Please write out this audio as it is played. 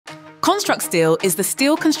ConstructSteel is the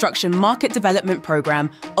steel construction market development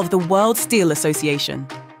program of the World Steel Association.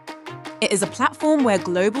 It is a platform where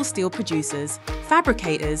global steel producers,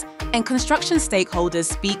 fabricators, and construction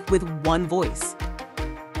stakeholders speak with one voice.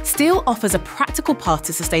 Steel offers a practical path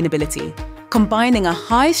to sustainability, combining a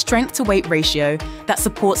high strength-to-weight ratio that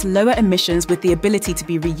supports lower emissions with the ability to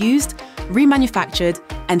be reused, remanufactured,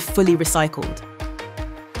 and fully recycled.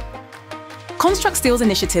 ConstructSteel's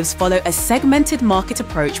initiatives follow a segmented market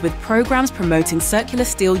approach with programs promoting circular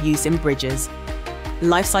steel use in bridges,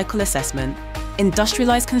 life cycle assessment,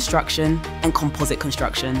 industrialized construction, and composite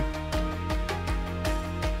construction.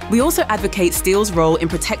 We also advocate steel's role in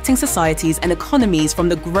protecting societies and economies from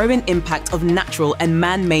the growing impact of natural and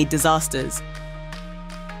man-made disasters.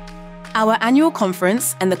 Our annual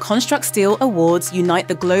conference and the ConstructSteel Awards unite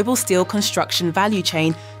the global steel construction value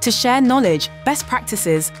chain to share knowledge, best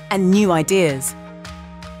practices, and new ideas.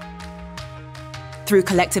 Through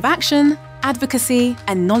collective action, advocacy,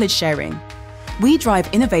 and knowledge sharing, we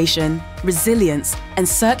drive innovation, resilience, and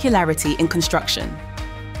circularity in construction.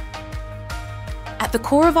 At the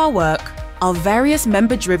core of our work are various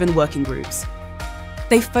member-driven working groups.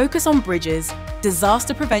 They focus on bridges,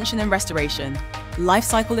 disaster prevention and restoration, life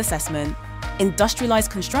cycle assessment,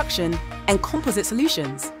 industrialized construction, and composite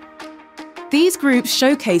solutions. These groups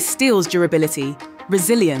showcase steel's durability,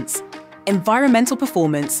 resilience, environmental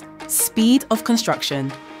performance, speed of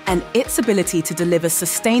construction, and its ability to deliver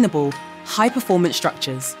sustainable, high-performance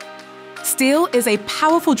structures. Steel is a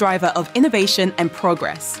powerful driver of innovation and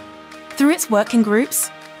progress. Through its working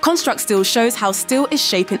groups, ConstructSteel shows how steel is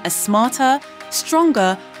shaping a smarter,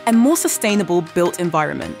 stronger, and more sustainable built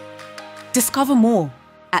environment. Discover more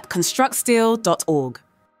at constructsteel.org.